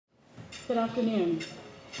Good afternoon.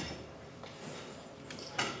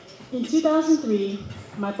 In 2003,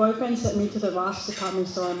 my boyfriend sent me to the Ross department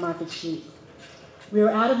store on Market Street. We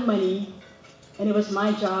were out of money, and it was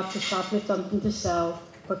my job to shoplift something to sell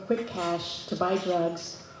for quick cash to buy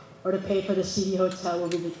drugs or to pay for the seedy hotel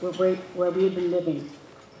where we had been living.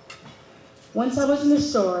 Once I was in the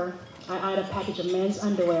store, I eyed a package of men's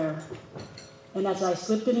underwear, and as I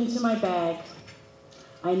slipped it into my bag,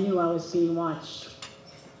 I knew I was being watched.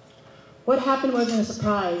 What happened wasn't a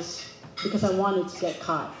surprise because I wanted to get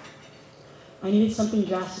caught. I needed something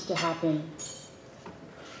drastic to happen.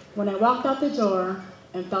 When I walked out the door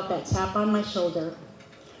and felt that tap on my shoulder,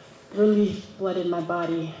 relief flooded my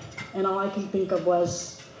body, and all I could think of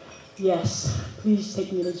was, yes, please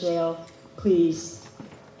take me to jail, please.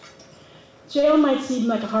 Jail might seem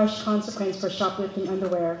like a harsh consequence for shoplifting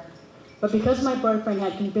underwear, but because my boyfriend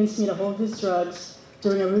had convinced me to hold his drugs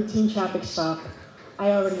during a routine traffic stop,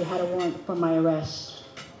 I already had a warrant for my arrest.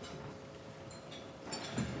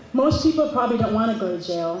 Most people probably don't want to go to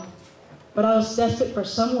jail, but I was desperate for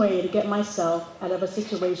some way to get myself out of a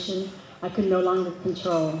situation I could no longer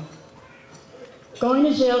control. Going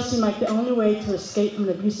to jail seemed like the only way to escape from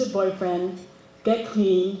an abusive boyfriend, get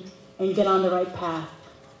clean, and get on the right path,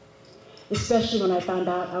 especially when I found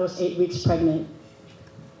out I was 8 weeks pregnant.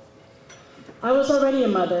 I was already a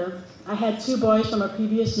mother. I had 2 boys from a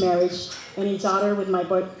previous marriage and a daughter with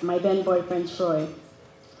my then boyfriend, Troy.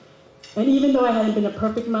 And even though I hadn't been a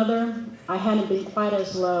perfect mother, I hadn't been quite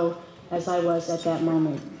as low as I was at that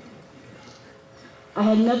moment. I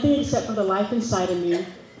had nothing except for the life inside of me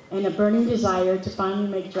and a burning desire to finally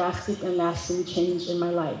make drastic and lasting change in my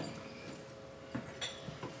life.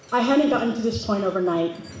 I hadn't gotten to this point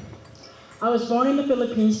overnight. I was born in the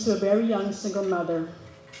Philippines to a very young single mother.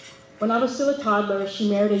 When I was still a toddler, she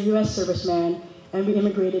married a US serviceman, and we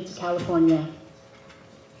immigrated to California.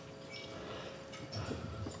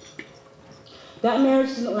 That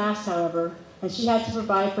marriage didn't last, however, and she had to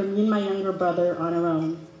provide for me and my younger brother on her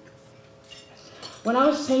own. When I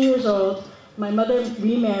was 10 years old, my mother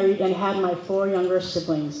remarried and had my 4 younger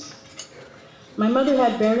siblings. My mother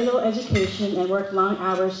had very little education and worked long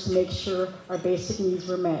hours to make sure our basic needs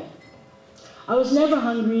were met. I was never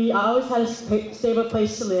hungry, I always had a stable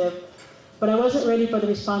place to live, but I wasn't ready for the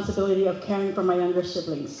responsibility of caring for my younger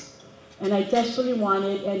siblings, and I desperately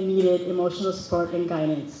wanted and needed emotional support and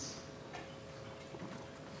guidance.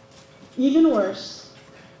 Even worse,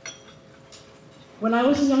 when I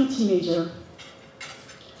was a young teenager,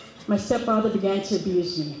 my stepfather began to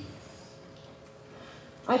abuse me.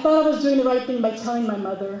 I thought I was doing the right thing by telling my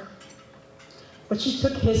mother, but she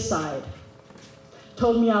took his side,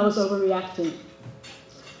 told me I was overreacting.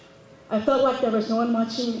 I felt like there was no one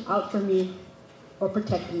watching out for me or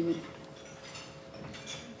protecting me.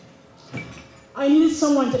 I needed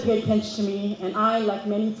someone to pay attention to me, and I, like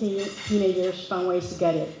many teenagers, found ways to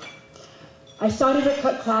get it. I started to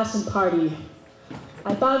cut class and party.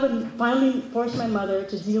 I thought I would finally force my mother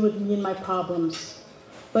to deal with me and my problems,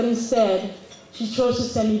 but instead, she chose to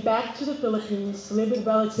send me back to the Philippines to live with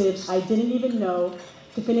relatives I didn't even know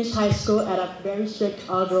to finish high school at a very strict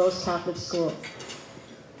all-girls Catholic school.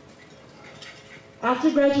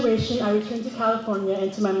 After graduation, I returned to California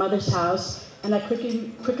and to my mother's house, and I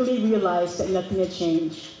quickly realized that nothing had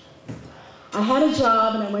changed. I had a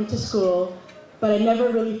job and I went to school, but I never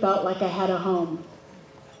really felt like I had a home.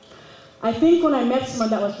 I think when I met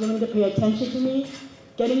someone that was willing to pay attention to me,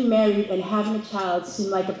 getting married and having a child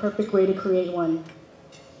seemed like a perfect way to create one.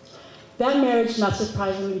 That marriage, not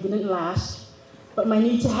surprisingly, didn't last, but my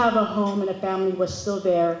need to have a home and a family was still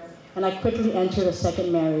there, and I quickly entered a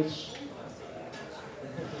second marriage.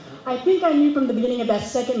 I think I knew from the beginning of that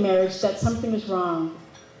second marriage that something was wrong,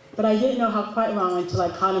 but I didn't know how quite wrong until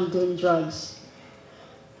I caught him doing drugs.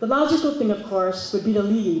 The logical thing, of course, would be to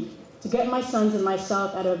leave, to get my sons and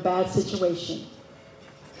myself out of a bad situation.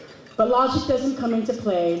 But logic doesn't come into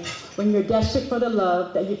play when you're desperate for the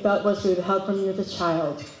love that you felt was withheld from you as a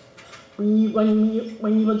child, when you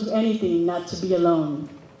will do anything not to be alone.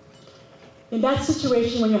 In that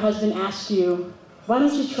situation, when your husband asks you, "Why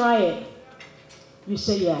don't you try it?" you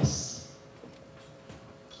say yes.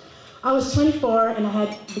 I was 24 and I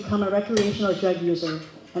had become a recreational drug user,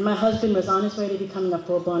 and my husband was on his way to becoming a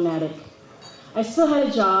full-blown addict. I still had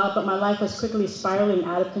a job, but my life was quickly spiraling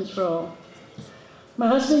out of control. My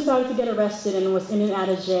husband started to get arrested and was in and out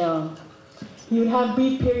of jail. He would have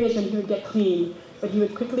brief periods when he would get clean, but he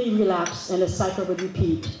would quickly relapse and the cycle would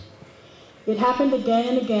repeat. It happened again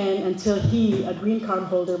and again until he, a green card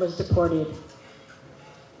holder, was deported.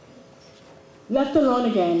 Left alone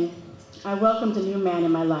again, I welcomed a new man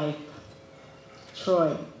in my life,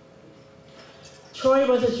 Troy. Troy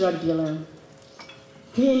was a drug dealer.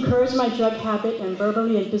 He encouraged my drug habit and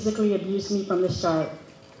verbally and physically abused me from the start.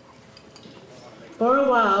 For a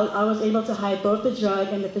while, I was able to hide both the drug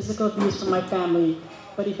and the physical abuse from my family,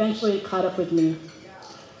 but eventually it caught up with me.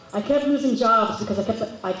 I kept losing jobs because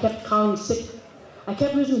I kept calling sick. I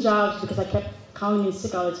kept losing jobs because I kept calling in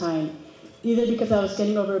sick all the time, either because I was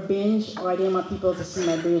getting over a binge or I didn't want people to see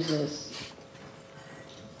my bruises.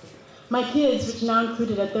 My kids, which now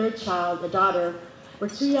included a third child, a daughter, were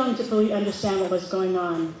too young to fully understand what was going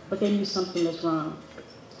on, but they knew something was wrong.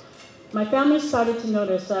 My family started to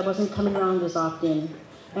notice that I wasn't coming around as often,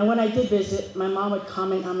 and when I did visit, my mom would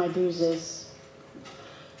comment on my bruises,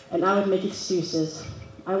 and I would make excuses.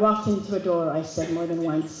 I walked into a door, I said more than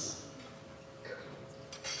once.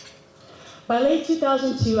 By late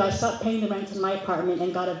 2002, I stopped paying the rent in my apartment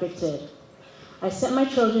and got evicted. I sent my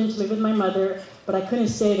children to live with my mother, but I couldn't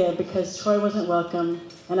stay there because Troy wasn't welcome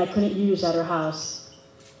and I couldn't use at her house.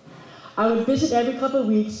 I would visit every couple of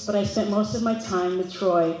weeks, but I spent most of my time with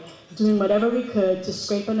Troy doing whatever we could to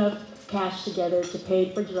scrape enough cash together to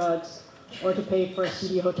pay for drugs or to pay for a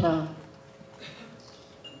city hotel.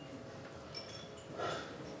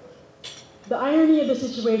 The irony of the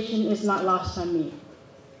situation is not lost on me.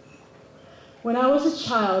 When I was a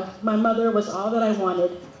child, my mother was all that I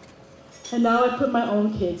wanted, and now I put my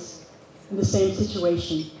own kids in the same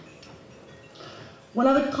situation. When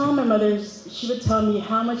I would call my mother, she would tell me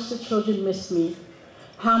how much the children missed me,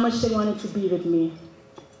 how much they wanted to be with me.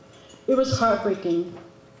 It was heartbreaking,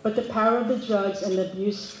 but the power of the drugs and the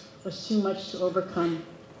abuse was too much to overcome.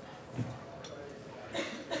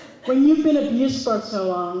 When you've been abused for so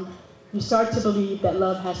long, you start to believe that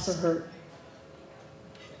love has to hurt.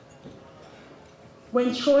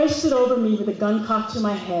 When Troy stood over me with a gun cocked to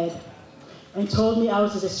my head and told me I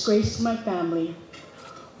was a disgrace to my family,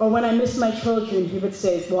 or when I missed my children, he would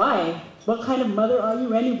say, "Why? What kind of mother are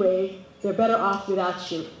you anyway? They're better off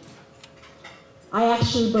without you." I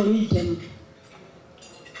actually believed him.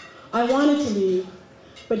 I wanted to leave,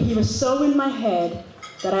 but he was so in my head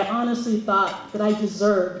that I honestly thought that I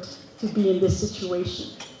deserved to be in this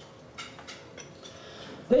situation.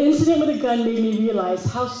 The incident with the gun made me realize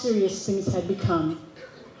how serious things had become.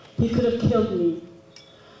 He could have killed me.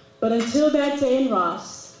 But until that day in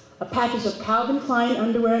Ross, a package of Calvin Klein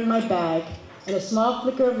underwear in my bag and a small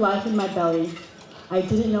flicker of life in my belly, I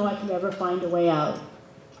didn't know I could ever find a way out.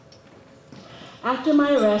 After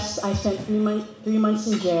my arrest, I spent 3 months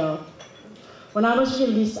in jail. When I was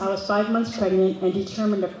released, I was 5 months pregnant and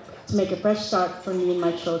determined to make a fresh start for me and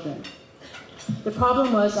my children. The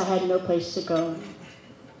problem was I had no place to go.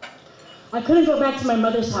 I couldn't go back to my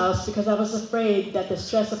mother's house because I was afraid that the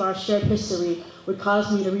stress of our shared history would cause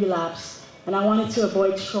me to relapse, and I wanted to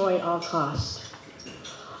avoid Troy at all costs.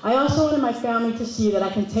 I also wanted my family to see that I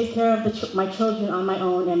can take care of my children on my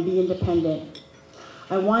own and be independent.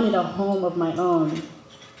 I wanted a home of my own.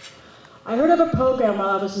 I heard of a program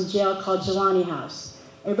while I was in jail called Jelani House,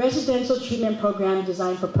 a residential treatment program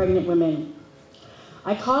designed for pregnant women.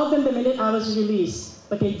 I called them the minute I was released,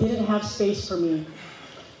 but they didn't have space for me.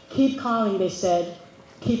 "Keep calling," they said.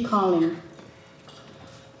 "Keep calling."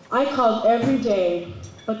 I called every day,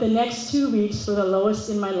 but the next 2 weeks were the lowest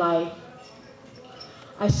in my life.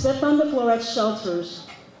 I slept on the floor at shelters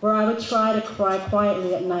where I would try to cry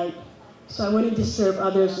quietly at night so I wouldn't disturb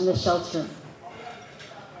others in the shelter.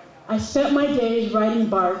 I spent my days riding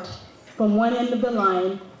BART from one end of the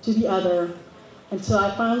line to the other until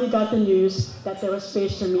I finally got the news that there was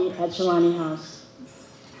space for me at Jelani House.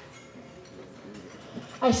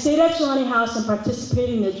 I stayed at Jelani House and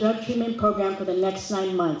participated in the drug treatment program for the next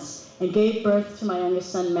 9 months and gave birth to my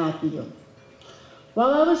youngest son, Matthew.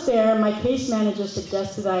 While I was there, my case manager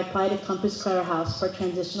suggested that I apply to Compass Clare House for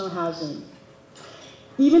transitional housing.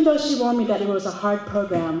 Even though she warned me that it was a hard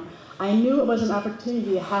program, I knew it was an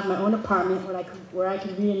opportunity to have my own apartment where I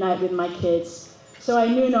could reunite with my kids. So I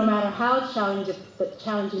knew no matter how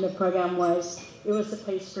challenging the program was, it was the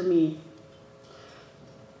place for me.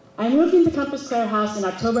 I moved into Compass Clare House in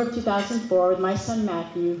October of 2004 with my son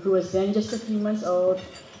Matthew, who was then just a few months old,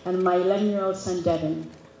 and my 11-year-old son Devin.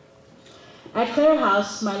 At Clare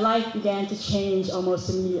House, my life began to change almost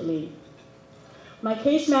immediately. My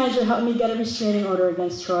case manager helped me get a restraining order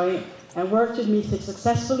against Troy and worked with me to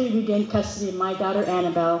successfully regain custody of my daughter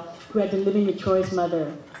Annabelle, who had been living with Troy's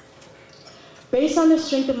mother. Based on the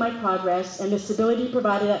strength of my progress and the stability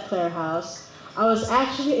provided at Clare House, I was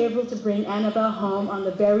actually able to bring Annabelle home on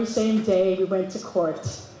the very same day we went to court.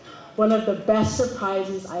 One of the best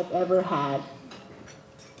surprises I've ever had.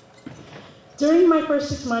 During my first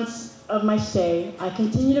 6 months of my stay, I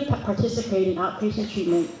continued to participate in outpatient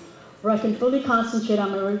treatment, where I can fully concentrate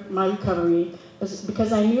on my recovery,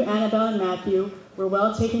 because I knew Annabelle and Matthew were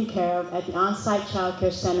well taken care of at the on-site child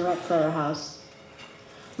care center at Clara House.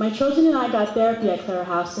 My children and I got therapy at Clara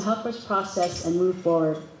House to help us process and move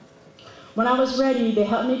forward. When I was ready, they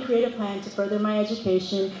helped me create a plan to further my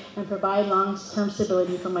education and provide long-term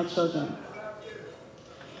stability for my children.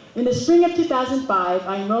 In the spring of 2005,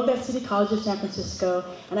 I enrolled at City College of San Francisco,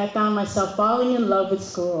 and I found myself falling in love with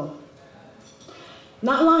school.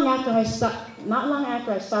 Not long after I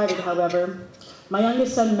started, however, my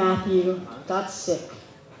youngest son, Matthew, got sick.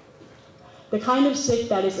 The kind of sick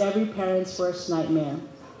that is every parent's worst nightmare.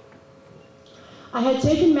 I had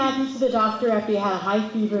taken Matthew to the doctor after he had a high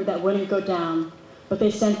fever that wouldn't go down, but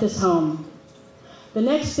they sent us home. The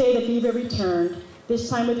next day, the fever returned, this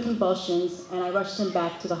time with convulsions, and I rushed him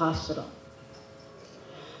back to the hospital.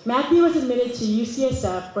 Matthew was admitted to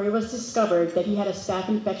UCSF, where it was discovered that he had a staph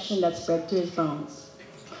infection that spread to his bones.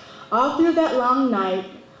 All through that long night,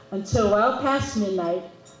 until well past midnight,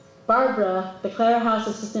 Barbara, the Clara House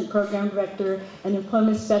Assistant Program Director and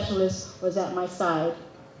Employment Specialist, was at my side.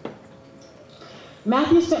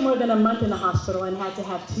 Matthew spent more than a month in the hospital and had to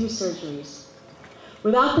have 2 surgeries.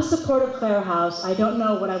 Without the support of Clara House, I don't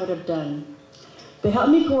know what I would have done. They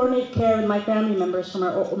helped me coordinate care with my family members from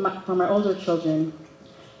our older children.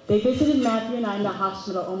 They visited Matthew and I in the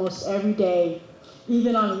hospital almost every day,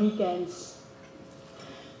 even on weekends.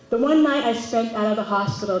 The one night I spent out of the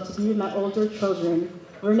hospital to be with my older children,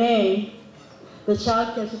 Renee, the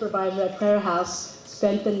child care supervisor at Clara House,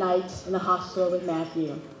 spent the night in the hospital with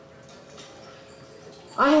Matthew.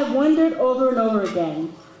 I have wondered over and over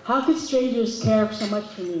again, how could strangers care so much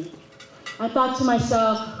for me? I thought to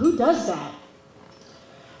myself, who does that?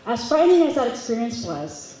 As frightening as that experience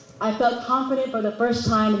was, I felt confident for the first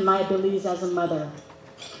time in my abilities as a mother.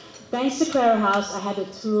 Thanks to Clara House, I had the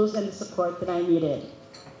tools and the support that I needed.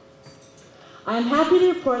 I am happy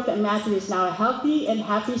to report that Matthew is now a healthy and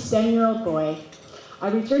happy 7-year-old boy. I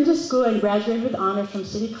returned to school and graduated with honors from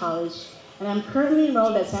City College, and I'm currently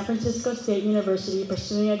enrolled at San Francisco State University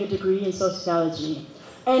pursuing a degree in sociology,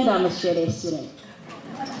 and I'm a straight-A student.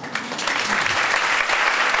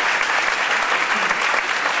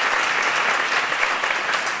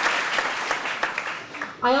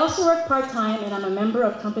 I also work part-time, and I'm a member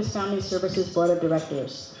of Compass Family Services Board of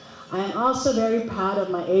Directors. I am also very proud of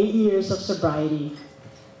my 8 years of sobriety.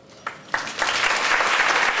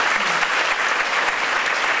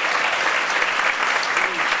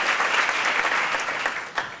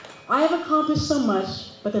 I have accomplished so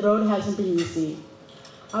much, but the road hasn't been easy.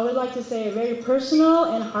 I would like to say a very personal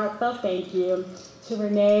and heartfelt thank you to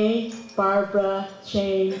Renee, Barbara,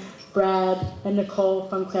 Jane, Brad, and Nicole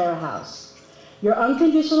from Clara House. Your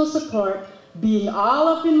unconditional support, being all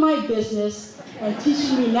up in my business, and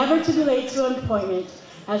teaching me never to be late to an appointment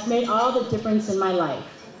has made all the difference in my life.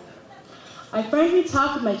 I frankly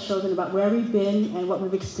talk with my children about where we've been and what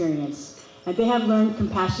we've experienced, and they have learned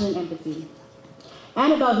compassion and empathy.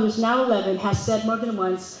 Annabelle, who is now 11, has said more than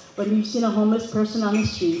once when we've seen a homeless person on the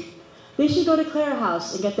street, they should go to Clara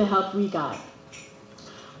House and get the help we got.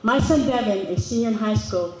 My son Devin, a senior in high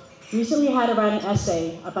school, recently had to write an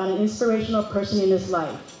essay about an inspirational person in his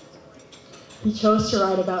life. He chose to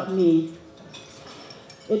write about me.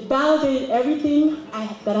 It validated everything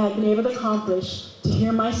that I had been able to accomplish to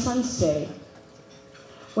hear my son say,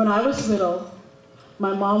 "When I was little,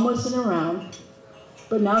 my mom wasn't around,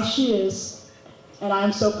 but now she is, and I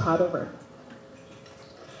am so proud of her."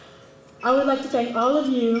 I would like to thank all of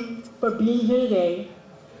you for being here today,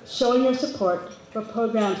 showing your support for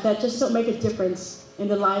programs that just don't make a difference in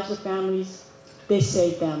the lives of families, they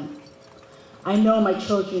save them. I know my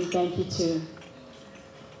children thank you too.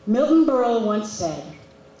 Milton Berle once said,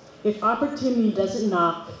 "If opportunity doesn't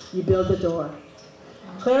knock, you build the door."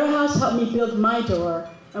 Clara House helped me build my door,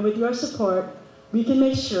 and with your support, we can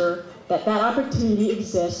make sure that that opportunity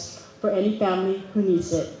exists for any family who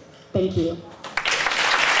needs it. Thank you.